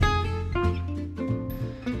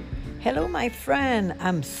Hello, my friend.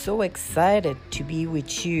 I'm so excited to be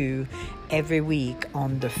with you every week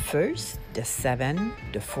on the 1st, the 7th,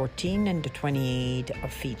 the 14th, and the 28th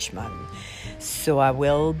of each month. So I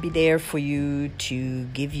will be there for you to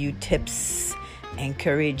give you tips,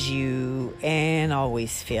 encourage you, and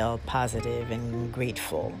always feel positive and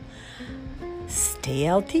grateful. Stay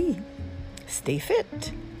healthy, stay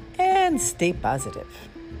fit, and stay positive.